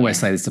find. I always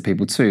say this to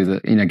people too,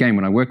 that, again,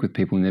 when I work with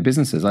people in their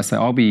businesses, I say,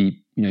 I'll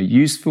be,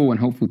 useful and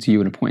helpful to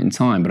you at a point in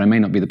time, but I may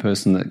not be the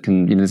person that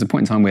can, there's a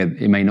point in time where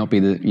it may not be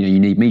that, you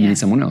need me, you need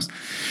someone else.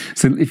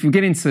 So if you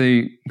get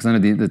into, because I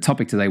know the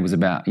topic today was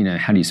about,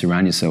 how do you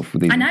surround yourself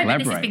with these and collaborate.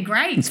 But this has been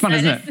great. It's fun,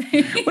 isn't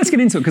it? Let's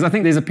get into it, because I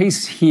think there's a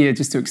piece here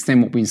just to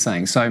extend what we've been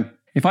saying. So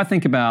if I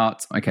think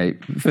about, okay,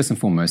 first and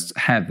foremost,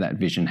 have that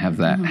vision,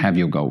 have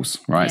your goals,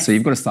 right? Yes. So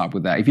you've got to start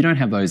with that. If you don't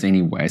have those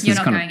anyway, so you're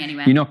not going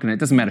anywhere. You're not going to, it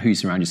doesn't matter who you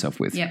surround yourself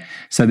with. Yep.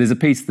 So there's a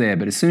piece there,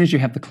 but as soon as you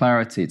have the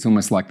clarity, it's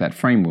almost like that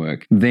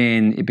framework,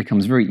 then it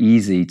becomes very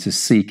easy to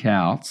seek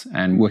out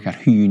and work out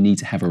who you need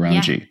to have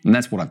around you. And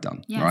that's what I've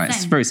done, right? Same.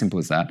 It's very simple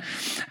as that.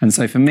 And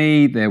so for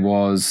me, there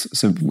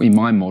was, in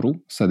my model,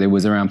 so there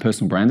was around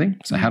personal branding.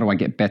 So how do I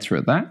get better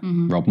at that?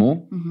 Rob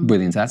Moore,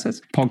 brilliant at it.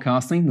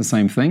 Podcasting, the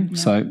same thing.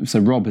 Yeah. So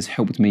Rob has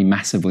helped me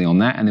massively on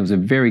that, and there was a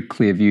very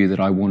clear view that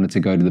I wanted to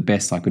go to the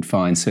best I could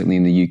find, certainly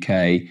in the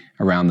UK,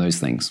 around those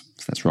things.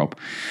 So that's Rob.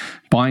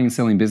 Buying and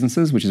selling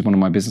businesses, which is one of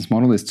my business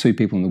models. There's two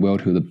people in the world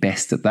who are the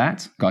best at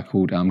that, a guy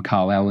called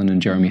Carl Allen and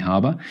Jeremy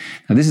Harbour.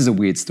 Now, this is a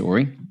weird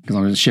story, because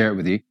I'm going to share it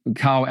with you.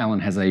 Carl Allen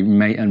has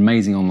an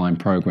amazing online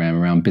program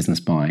around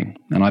business buying,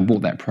 and I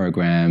bought that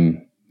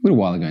program a little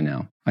while ago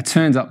now. I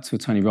turned up to a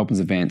Tony Robbins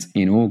event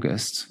in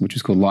August, which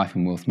was called Life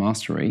and Wealth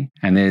Mastery.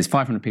 And there's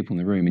 500 people in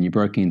the room, and you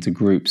broke into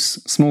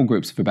groups, small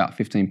groups of about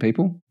 15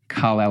 people.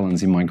 Carl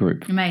Allen's in my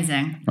group.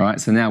 Amazing. Right,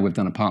 so now we've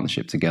done a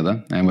partnership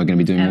together, and we're going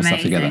to be doing more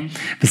stuff together.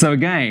 But so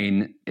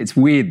again, it's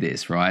weird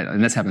this, right?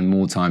 And that's happened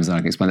more times than I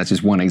can explain. That's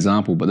just one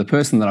example. But the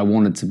person that I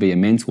wanted to be a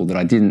mentor that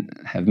I didn't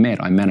have met,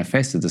 I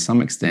manifested to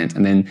some extent.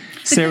 And then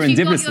serendipitously... Because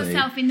you've got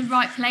yourself in the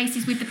right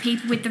places with the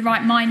people, with the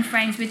right mind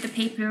frames, with the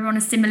people who are on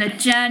a similar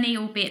journey,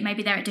 albeit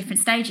maybe they're at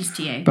different stages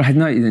to you. But I had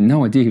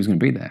no idea he was going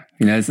to be there.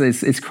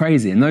 It's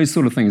crazy. And those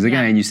sort of things,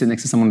 again, you sit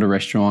next to someone at a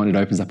restaurant, it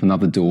opens up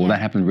another door. That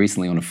happened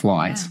recently on a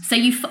flight.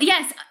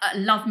 Yeah. So I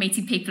love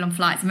meeting people on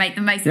flights and make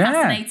the most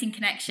fascinating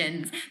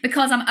connections,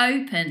 because I'm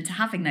open to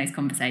having those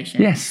conversations.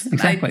 Yes,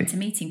 exactly. I'm open to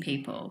meeting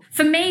people.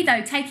 For me,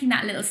 though, taking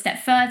that a little step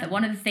further,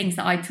 one of the things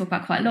that I talk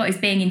about quite a lot is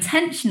being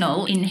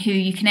intentional in who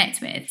you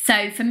connect with.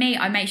 So for me,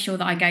 I make sure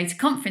that I go to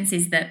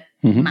conferences that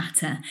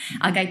matter.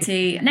 I go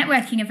to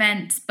networking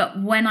events,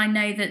 but when I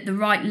know that the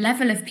right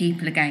level of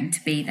people are going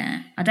to be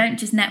there. I don't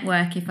just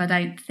network if I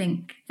don't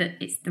think that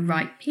it's the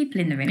right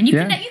people in the room. And you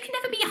can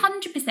never be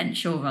 100%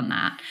 sure on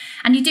that.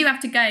 And you do have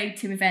to go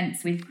to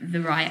events with the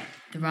right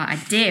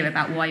idea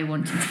about why you're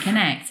wanting to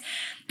connect.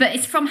 But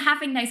it's from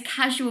having those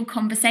casual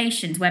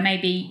conversations where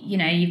maybe,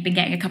 you've been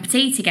getting a cup of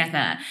tea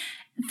together,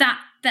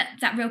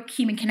 that real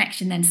human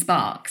connection then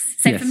sparks.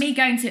 So for me,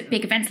 going to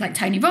big events like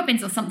Tony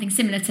Robbins or something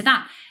similar to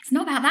that, it's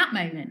not about that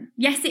moment.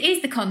 Yes, it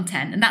is the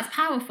content, and that's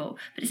powerful,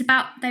 but it's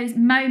about those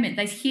moments,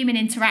 those human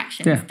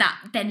interactions that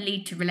then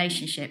lead to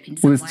relationship in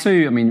some way. Well, there's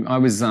two. I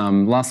was,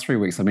 last 3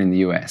 weeks, I've been in the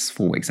US,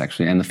 4 weeks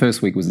actually, and the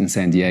first week was in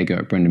San Diego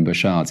at Brendan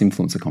Burchard's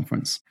Influencer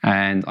Conference.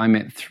 And I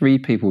met 3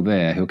 people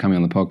there who were coming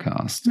on the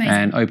podcast. Amazing.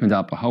 And opened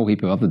up a whole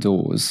heap of other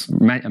doors,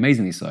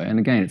 amazingly so. And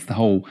again, it's the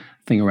whole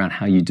thing around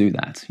how you do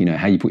that,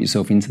 how you put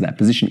yourself into that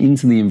position,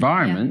 into the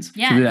environment.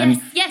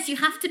 Yes, you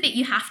have to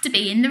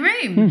be in the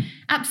room.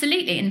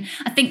 Absolutely. And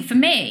I think for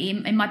me,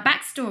 in my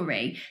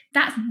backstory,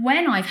 that's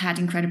when I've had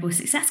incredible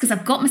success, because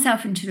I've got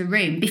myself into the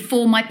room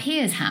before my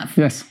peers have.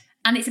 Yes.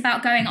 And it's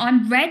about going,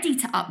 I'm ready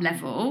to up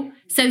level.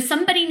 So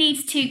somebody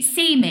needs to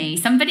see me.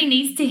 Somebody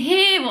needs to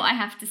hear what I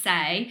have to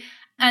say.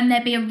 And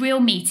there be a real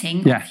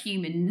meeting of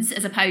humans,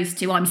 as opposed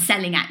to I'm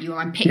selling at you or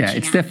I'm pitching at you. Yeah,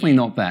 it's definitely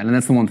not that. And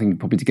that's the one thing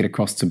probably to get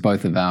across to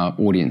both of our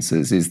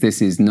audiences is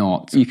this is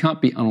not, you can't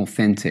be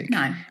unauthentic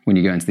when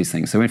you go into these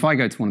things. So if I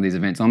go to one of these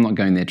events, I'm not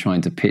going there trying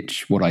to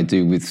pitch what I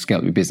do with Scale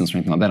Up Your Business or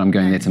anything like that. I'm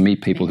going there to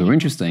meet people who are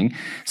interesting,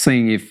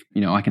 seeing if,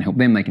 I can help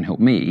them, they can help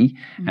me.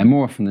 And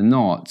more often than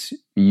not,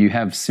 you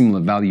have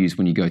similar values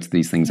when you go to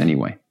these things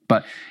anyway.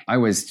 But I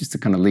always, just to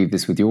kind of leave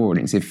this with your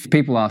audience, if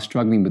people are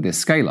struggling with their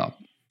scale up,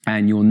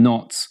 and you're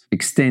not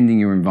extending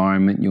your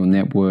environment, your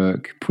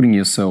network, putting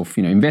yourself,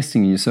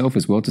 investing in yourself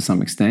as well to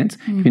some extent.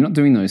 If you're not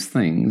doing those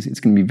things, it's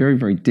going to be very,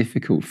 very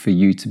difficult for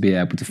you to be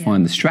able to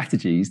find the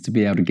strategies to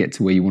be able to get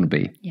to where you want to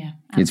be. Yeah,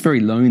 it's very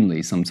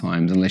lonely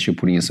sometimes unless you're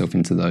putting yourself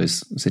into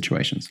those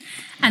situations.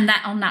 And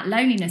that on that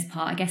loneliness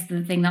part, I guess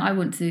the thing that I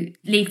want to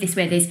leave this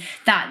with is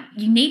that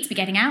you need to be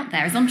getting out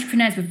there. As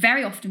entrepreneurs, we're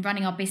very often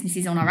running our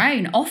businesses on our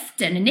own,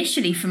 often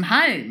initially from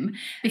home,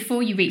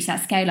 before you reach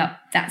that scale up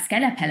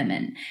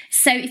element.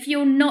 So if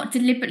you're not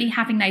deliberately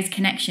having those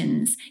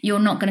connections, you're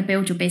not going to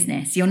build your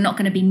business. You're not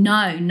going to be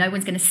known. No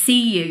one's going to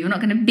see you. You're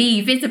not going to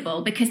be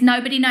visible because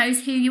nobody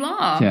knows who you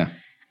are. Yeah.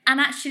 And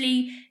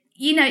actually,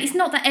 it's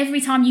not that every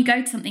time you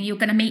go to something, you're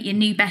going to meet your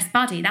new best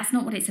buddy. That's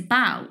not what it's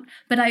about.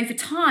 But over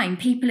time,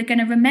 people are going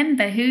to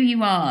remember who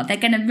you are. They're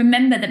going to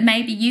remember that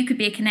maybe you could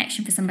be a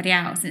connection for somebody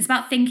else. And it's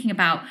about thinking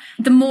about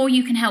the more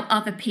you can help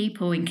other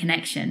people in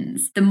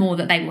connections, the more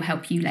that they will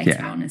help you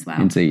later on as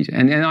well. Indeed.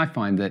 And I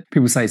find that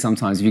people say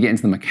sometimes if you get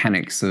into the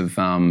mechanics of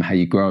how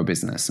you grow a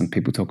business, and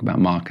people talk about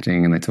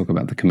marketing and they talk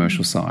about the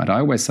commercial side, I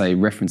always say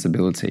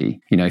referenceability.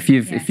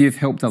 If you've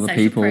helped other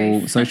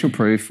people, social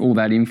proof, all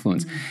that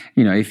influence,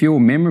 if you're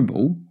memorable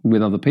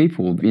with other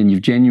people and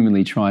you've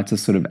genuinely tried to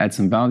sort of add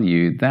some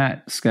value,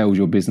 that scales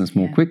your business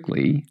more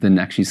quickly than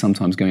actually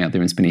sometimes going out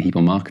there and spending a heap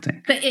on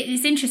marketing. But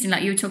it's interesting,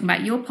 like you were talking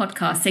about your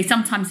podcast. So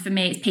sometimes for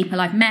me, it's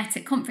people I've met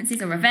at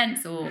conferences or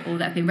events or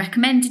that have been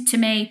recommended to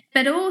me.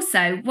 But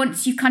also,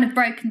 once you've kind of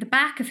broken the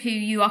back of who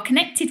you are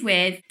connected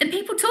with, then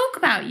people talk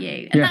about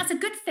you. And that's a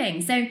good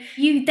thing. So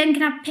you then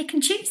can have pick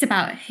and choose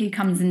about who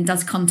comes and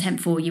does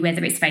content for you,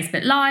 whether it's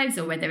Facebook Lives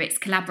or whether it's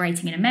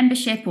collaborating in a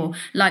membership or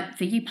like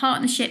for you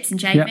partnerships and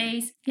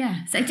JVs.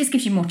 Yeah, so it just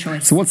gives you more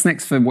choice. So what's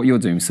next for what you're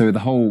doing? So the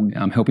whole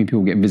helping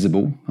people get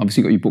visible.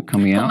 Obviously, you've got your book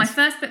coming out. My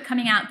first book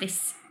coming out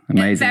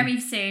very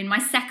soon. My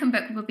second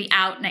book will be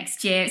out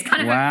next year. It's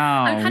kind of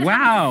I'm kind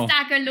of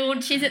stagger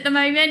launches at the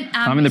moment.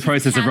 I'm in the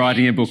process of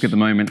writing a book at the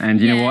moment, and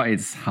you know what?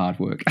 It's hard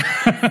work.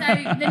 So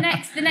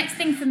the next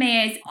thing for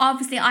me is,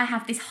 obviously I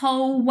have this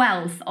whole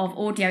wealth of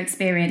audio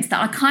experience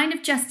that I kind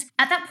of just,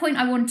 at that point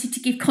I wanted to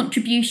give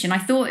contribution. I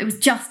thought it was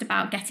just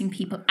about getting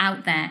people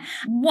out there.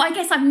 What I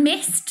guess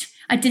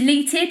I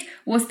deleted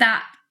was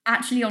that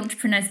actually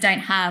entrepreneurs don't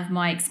have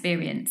my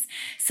experience.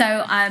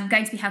 So I'm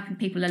going to be helping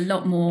people a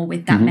lot more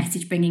with that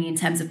message bringing in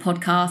terms of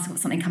podcasts. I've got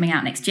something coming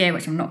out next year,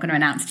 which I'm not going to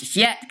announce just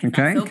yet, because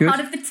that's all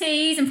part of the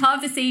tease and part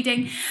of the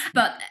seeding.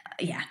 But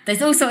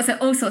there's all sorts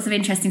of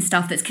interesting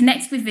stuff that's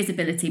connected with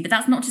visibility, but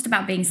that's not just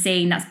about being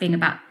seen, that's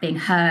about being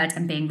heard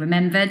and being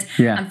remembered.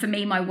 And for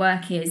me, my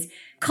work is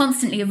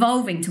constantly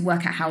evolving to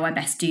work out how I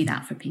best do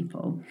that for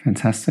people.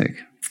 Fantastic.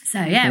 So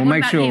what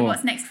about you?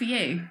 What's next for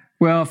you?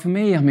 Well, for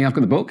me, I've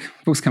got the book.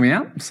 The book's coming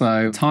out.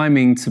 So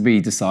timing to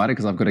be decided,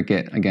 because I've got to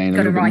get, again, a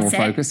little bit more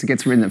focused. It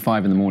gets written at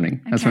 5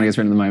 a.m. That's when it gets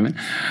written at the moment.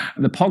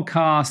 The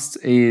podcast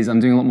I'm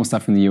doing a lot more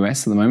stuff in the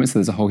US at the moment. So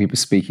there's a whole heap of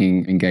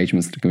speaking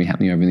engagements that are going to be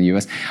happening over in the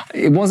US.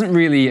 It wasn't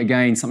really,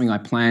 again, something I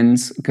planned,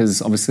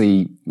 because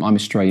obviously I'm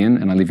Australian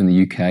and I live in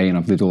the UK and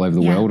I've lived all over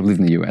the world. I've lived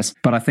in the US.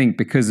 But I think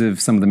because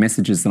of some of the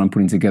messages that I'm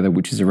putting together,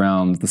 which is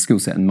around the skill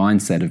set and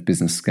mindset of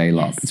business scale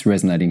up, it's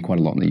resonating quite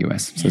a lot in the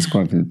US. So there's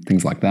quite a few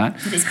things like that.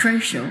 But it's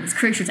crucial. It's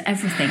crucial to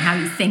everything, how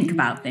you think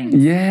about things.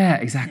 Yeah,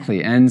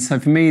 exactly. And so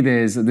for me,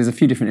 there's a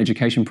few different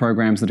education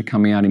programs that are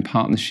coming out in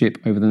partnership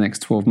over the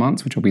next 12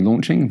 months, which I'll be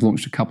launching. I've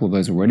launched a couple of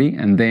those already.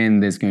 And then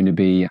there's going to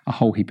be a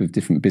whole heap of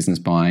different business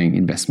buying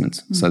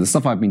investments. So the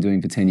stuff I've been doing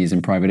for 10 years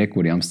in private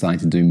equity, I'm starting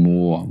to do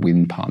more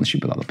in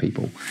partnership with other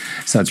people.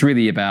 So it's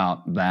really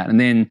about that. And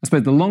then I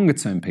suppose the longer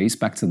term piece,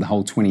 back to the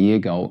whole 20-year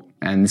goal,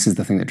 and this is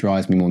the thing that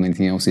drives me more than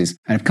anything else, is,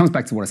 and it comes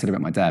back to what I said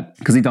about my dad,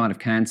 because he died of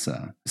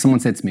cancer. Someone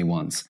said to me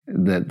once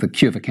that the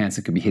cure for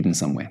cancer could be hidden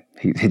somewhere,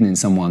 hidden in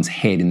someone's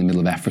head in the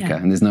middle of Africa,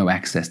 and there's no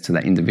access to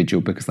that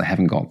individual because they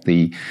haven't got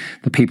the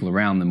people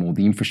around them or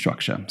the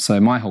infrastructure. So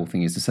my whole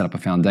thing is to set up a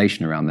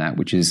foundation around that,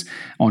 which is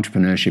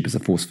entrepreneurship as a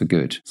force for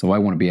good. So I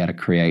want to be able to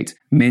create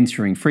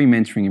free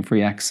mentoring and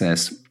free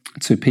access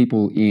to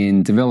people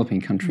in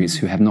developing countries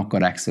who have not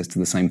got access to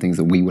the same things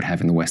that we would have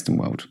in the Western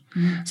world.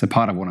 So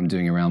part of what I'm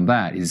doing around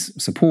that is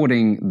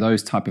supporting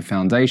those type of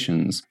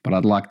foundations, but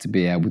I'd like to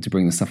be able to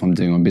bring the stuff I'm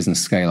doing on business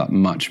scale up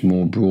much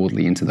more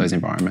broadly into those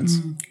environments.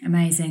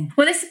 Amazing.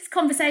 Well, this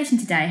conversation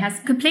today has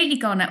completely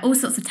gone at all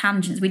sorts of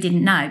tangents we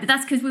didn't know, but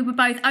that's because we were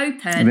both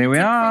open to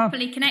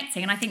properly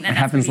connecting, and I think that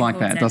happens really like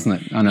that, doesn't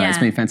it? I know, it's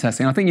been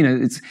fantastic. And I think,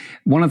 it's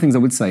one of the things I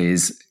would say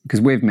is,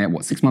 because we've met,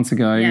 6 months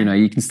ago,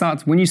 you can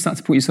start, when you start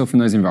to put yourself in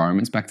those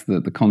environments, back to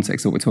the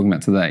context that we're talking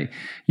about today,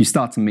 you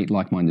start to meet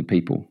like-minded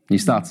people. You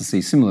start to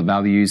see similar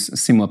values,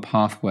 similar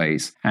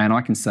pathways. And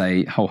I can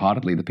say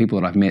wholeheartedly, the people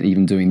that I've met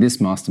even doing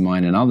this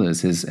mastermind and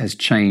others has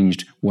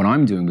changed what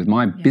I'm doing with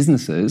my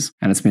businesses.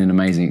 And it's been an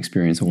amazing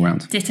experience all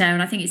around. Ditto.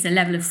 And I think it's a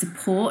level of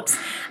support,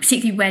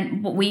 particularly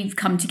when what we've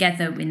come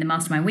together in the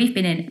mastermind we've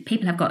been in,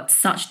 people have got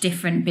such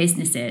different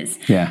businesses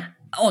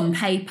on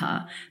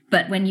paper.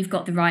 But when you've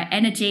got the right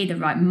energy, the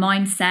right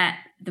mindset,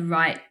 the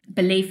right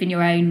belief in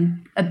your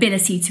own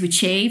ability to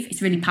achieve,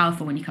 it's really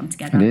powerful when you come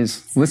together. It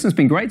is. Well, listen, it's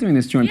been great doing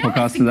this joint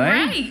podcast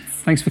today. Great.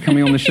 Thanks for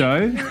coming on the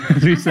show,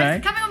 as we say.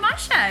 Thanks for coming on my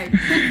show.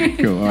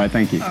 Cool. All right,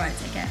 thank you. All right,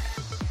 take care.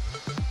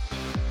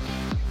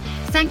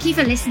 Thank you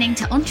for listening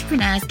to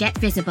Entrepreneurs Get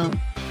Visible.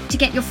 To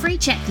get your free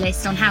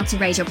checklist on how to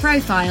raise your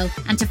profile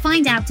and to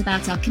find out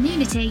about our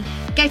community,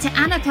 go to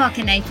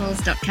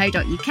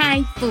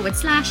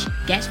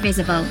annaparkernaples.co.uk/get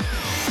visible.